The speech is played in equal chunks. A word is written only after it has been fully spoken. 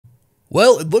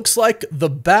Well, it looks like the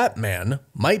Batman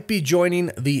might be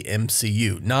joining the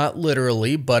MCU. Not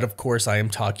literally, but of course I am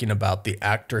talking about the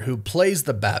actor who plays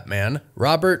the Batman,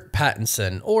 Robert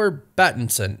Pattinson, or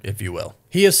Pattinson, if you will.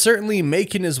 He is certainly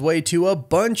making his way to a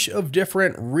bunch of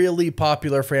different really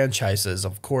popular franchises.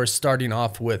 Of course, starting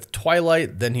off with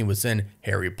Twilight, then he was in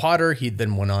Harry Potter, he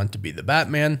then went on to be the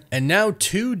Batman, and now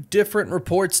two different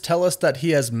reports tell us that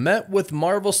he has met with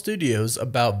Marvel Studios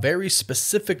about very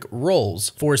specific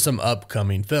roles for some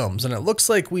upcoming films, and it looks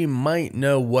like we might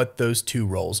know what those two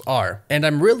roles are. And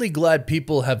I'm really glad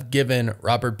people have given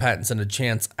Robert Pattinson a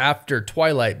chance after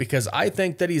Twilight, because I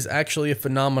think that he's actually a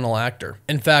phenomenal actor.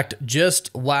 In fact, just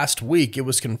last week it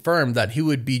was confirmed that he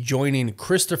would be joining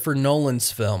Christopher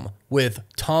Nolan's film with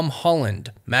Tom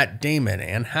Holland, Matt Damon,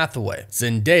 Anne Hathaway,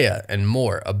 Zendaya, and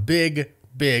more. A big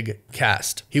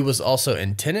cast. He was also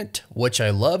in Tenet, which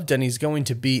I loved, and he's going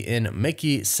to be in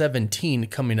Mickey 17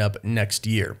 coming up next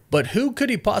year. But who could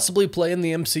he possibly play in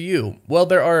the MCU? Well,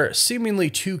 there are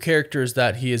seemingly two characters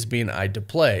that he is being eyed to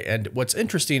play, and what's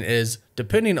interesting is,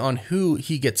 depending on who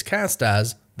he gets cast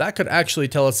as, that could actually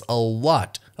tell us a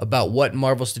lot about what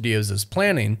Marvel Studios is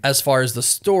planning as far as the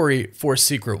story for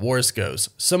Secret Wars goes.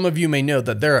 Some of you may know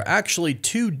that there are actually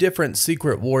two different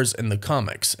Secret Wars in the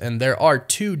comics, and there are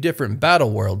two different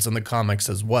battle worlds in the comics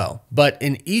as well. But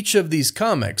in each of these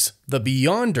comics, the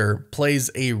Beyonder plays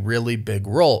a really big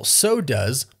role. So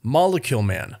does Molecule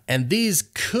Man. And these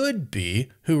could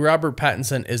be who Robert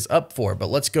Pattinson is up for, but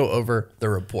let's go over the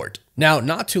report. Now,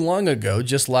 not too long ago,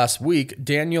 just last week,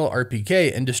 Daniel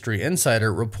RPK, Industry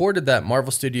Insider, reported that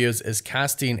Marvel Studios is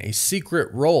casting a secret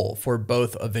role for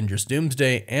both Avengers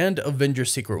Doomsday and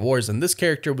Avengers Secret Wars, and this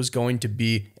character was going to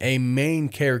be a main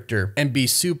character and be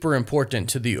super important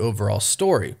to the overall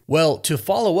story. Well, to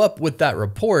follow up with that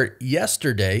report,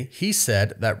 yesterday, he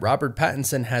said that Robert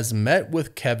Pattinson has met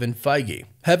with Kevin Feige,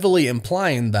 heavily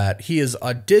implying that he is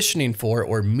auditioning for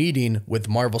or meeting with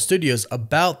Marvel Studios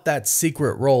about that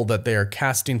secret role that they are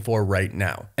casting for right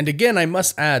now. And again, I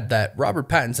must add that Robert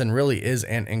Pattinson really is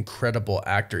an incredible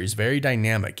actor. He's very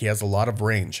dynamic. He has a lot of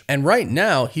range. And right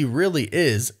now, he really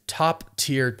is top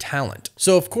tier talent.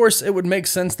 So of course, it would make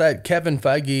sense that Kevin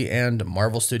Feige and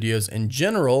Marvel Studios in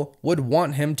general would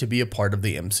want him to be a part of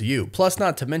the MCU. Plus,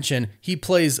 not to mention, he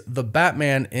plays the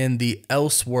Batman in the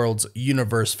Elseworlds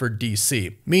universe for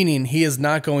DC. Meaning he is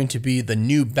not going to be the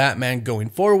new Batman going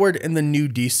forward in the new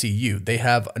DCU. They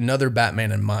have another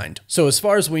Batman in mind. So as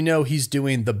far as we know, he's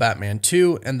doing the Batman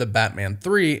 2 and the Batman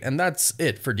 3, and that's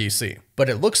it for DC. But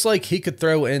it looks like he could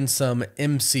throw in some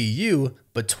MCU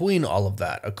between all of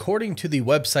that. According to the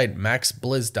website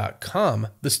maxbliz.com,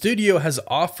 the studio has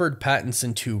offered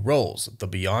Pattinson two roles, the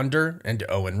Beyonder and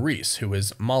Owen Reese, who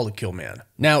is Molecule Man.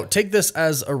 Now, take this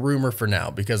as a rumor for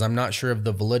now, because I'm not sure of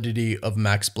the validity of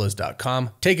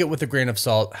maxbliz.com. Take it with a grain of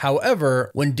salt. However,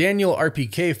 when Daniel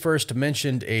RPK first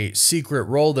mentioned a secret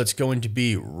role that's going to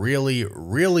be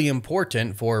really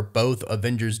important for both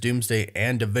Avengers Doomsday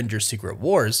and Avengers Secret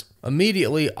Wars,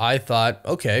 immediately I thought,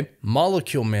 okay,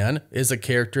 Molecule Man is a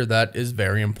character that is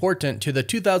very important to the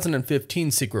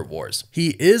 2015 Secret Wars.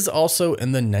 He is also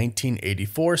in the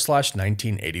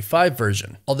 1984/1985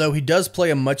 version, although he does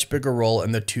play a much bigger role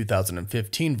in the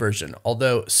 2015 version,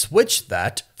 although switch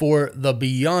that for the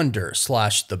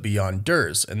Beyonder/the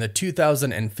Beyonders. In the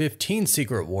 2015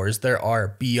 Secret Wars, there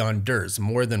are Beyonders,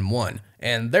 more than one,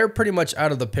 and they're pretty much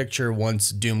out of the picture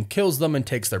once Doom kills them and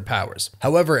takes their powers.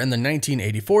 However, in the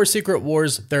 1984 Secret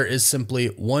Wars, there is simply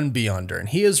one Beyonder, and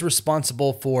he is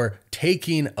responsible for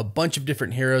taking a bunch of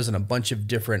different heroes and a bunch of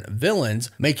different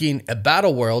villains, making a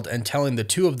battle world and telling the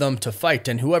two of them to fight,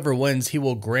 and whoever wins, he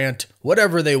will grant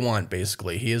whatever they want,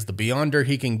 basically. He is the Beyonder,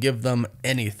 he can give them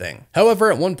anything.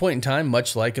 However, at one point in time,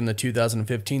 much like in the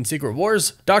 2015 Secret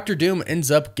Wars, Dr. Doom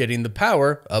ends up getting the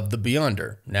power of the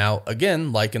Beyonder. Now,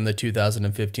 again, like in the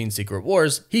 2015 Secret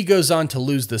Wars, he goes on to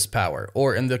lose this power,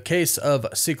 or in the case of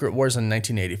Secret Wars in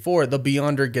 1984, the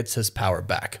Beyonder gets his power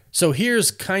back. So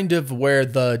here's kind of where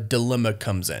the dilemma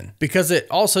comes in, because it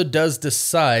also does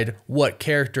decide what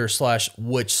character /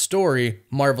 which story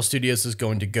Marvel Studios is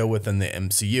going to go with in the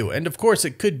MCU. And of course,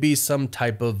 it could be some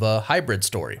type of a hybrid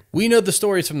story. We know the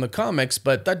stories from the comics,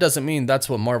 but that doesn't mean that's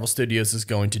what Marvel Studios is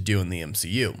going to do in the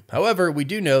MCU. However, we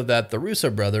do know that the Russo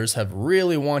brothers have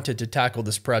really wanted to tackle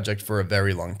this project for a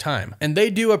very long time, and they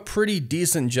do a pretty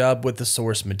decent job with the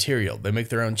source material. They make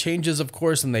their own changes, of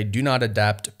course, and they do not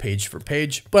adapt page for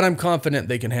page, but I'm confident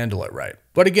they can handle it right.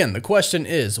 But again, the question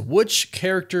is, which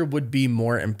character would be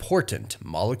more important,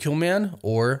 Molecule Man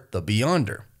or the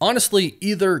Beyonder? Honestly,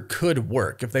 either could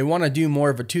work. If they want to do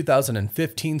more of a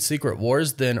 2015 Secret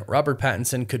Wars, then Robert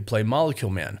Pattinson could play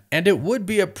Molecule Man. And it would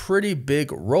be a pretty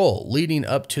big role. Leading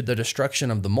up to the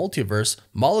destruction of the multiverse,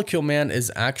 Molecule Man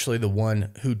is actually the one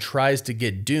who tries to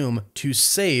get Doom to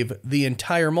save the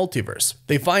entire multiverse.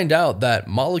 They find out that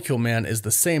Molecule Man is the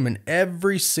same in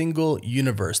every single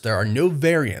universe. There are no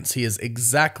variants. He is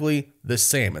exactly the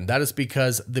same, and that is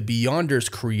because the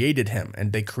Beyonders created him,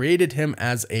 and they created him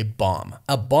as a bomb.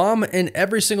 A bomb in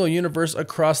every single universe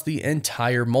across the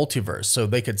entire multiverse, so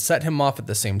they could set him off at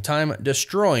the same time,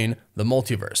 destroying the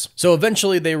multiverse. So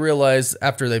eventually they realize,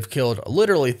 after they've killed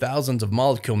literally thousands of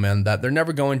Molecule Men, that they're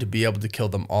never going to be able to kill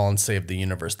them all and save the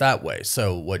universe that way.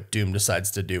 So what Doom decides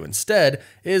to do instead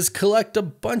is collect a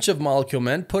bunch of Molecule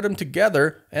Men, put them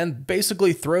together, and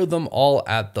basically throw them all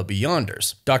at the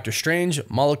Beyonders. Doctor Strange,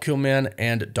 Molecule Man,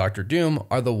 and Doctor Doom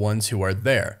are the ones who are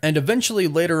there. And eventually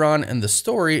later on in the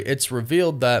story, it's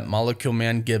revealed that Molecule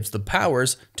Man gives the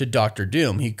powers to Doctor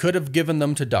Doom. He could have given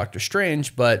them to Doctor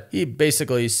Strange, but he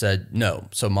basically said no,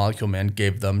 so Molecule Man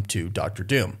gave them to Doctor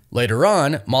Doom. Later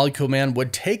on, Molecule Man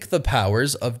would take the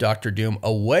powers of Doctor Doom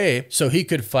away so he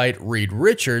could fight Reed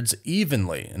Richards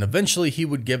evenly, and eventually he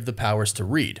would give the powers to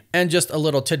Reed. And just a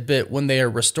little tidbit, when they are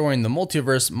restoring the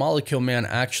multiverse, Molecule Man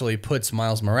actually puts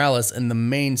Miles Morales in the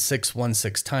main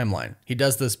 616 timeline. He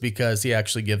does this because he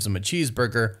actually gives him a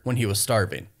cheeseburger when he was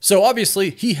starving. So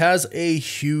obviously he has a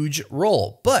huge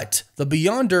role, but the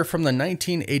Beyonder from the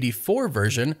 1984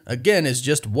 version, again, is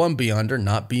just one Beyonder,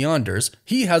 not Beyonders.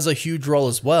 He has a huge role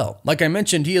as well. Like I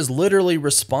mentioned, he is literally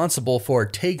responsible for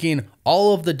taking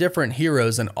all of the different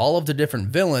heroes and all of the different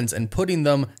villains and putting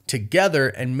them together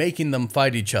and making them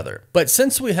fight each other. But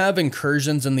since we have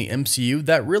incursions in the MCU,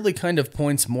 that really kind of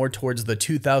points more towards the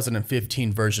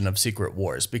 2015 version of Secret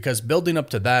Wars, because building up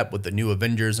to that with the new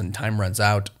Avengers and time runs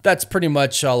out, that's pretty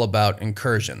much all about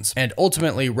incursions. And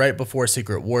ultimately, right before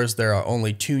Secret Wars, there are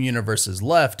only 2 universes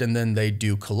left, and then they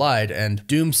do collide, and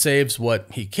Doom saves what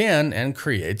he can and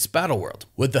creates Battleworld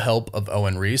with the help of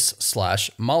Owen Reese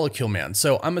 / Molecule Man.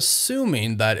 So I'm assuming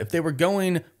that if they were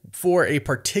going for a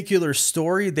particular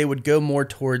story, they would go more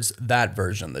towards that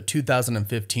version, the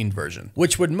 2015 version,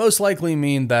 which would most likely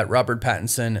mean that Robert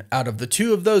Pattinson, out of the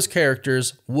 2 of those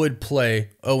characters, would play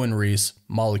Owen Reese,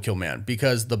 Molecule Man,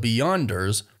 because the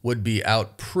Beyonders would be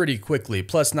out pretty quickly.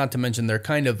 Plus, not to mention, they're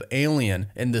kind of alien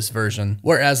in this version,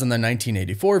 whereas in the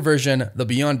 1984 version, the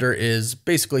Beyonder is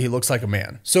basically, he looks like a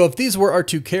man. So if these were our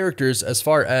 2 characters as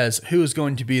far as who is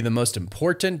going to be the most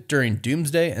important during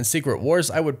Doomsday and Secret Wars,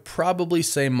 I would probably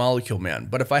say Molecule Man.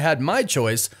 But if I had my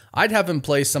choice, I'd have him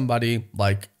play somebody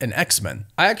like an X-Men.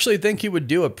 I actually think he would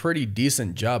do a pretty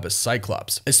decent job as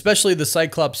Cyclops, especially the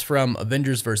Cyclops from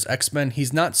Avengers vs. X-Men.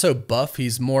 He's not so buff,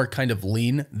 he's more kind of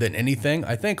lean than anything.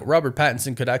 I think Robert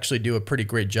Pattinson could actually do a pretty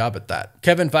great job at that.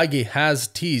 Kevin Feige has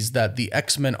teased that the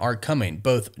X-Men are coming,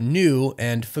 both new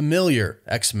and familiar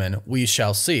X-Men we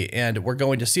shall see, and we're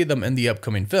going to see them in the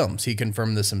upcoming films. He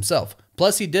confirmed this himself.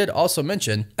 Plus, he did also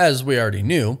mention, as we already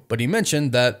knew, but he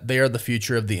mentioned that they are the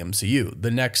future of the MCU.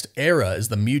 The next era is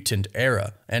the mutant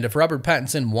era. And if Robert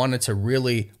Pattinson wanted to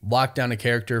really lock down a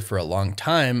character for a long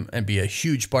time and be a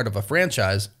huge part of a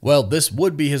franchise, well, this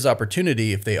would be his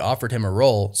opportunity if they offered him a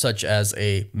role such as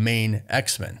a main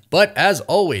X-Men. But as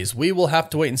always, we will have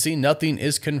to wait and see. Nothing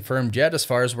is confirmed yet as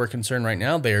far as we're concerned right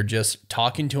now. They are just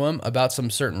talking to him about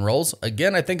some certain roles.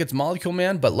 Again, I think it's Molecule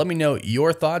Man, but let me know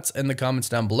your thoughts in the comments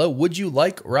down below. Would you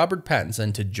like Robert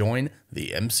Pattinson to join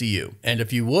the MCU? And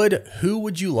if you would, who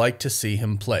would you like to see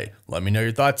him play? Let me know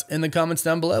your thoughts in the comments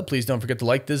down below. Please don't forget to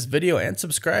like this video and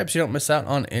subscribe so you don't miss out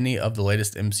on any of the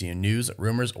latest MCU news,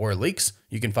 rumors, or leaks.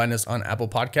 You can find us on Apple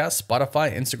Podcasts,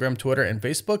 Spotify, Instagram, Twitter, and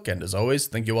Facebook. And as always,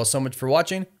 thank you all so much for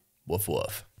watching. Woof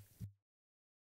woof.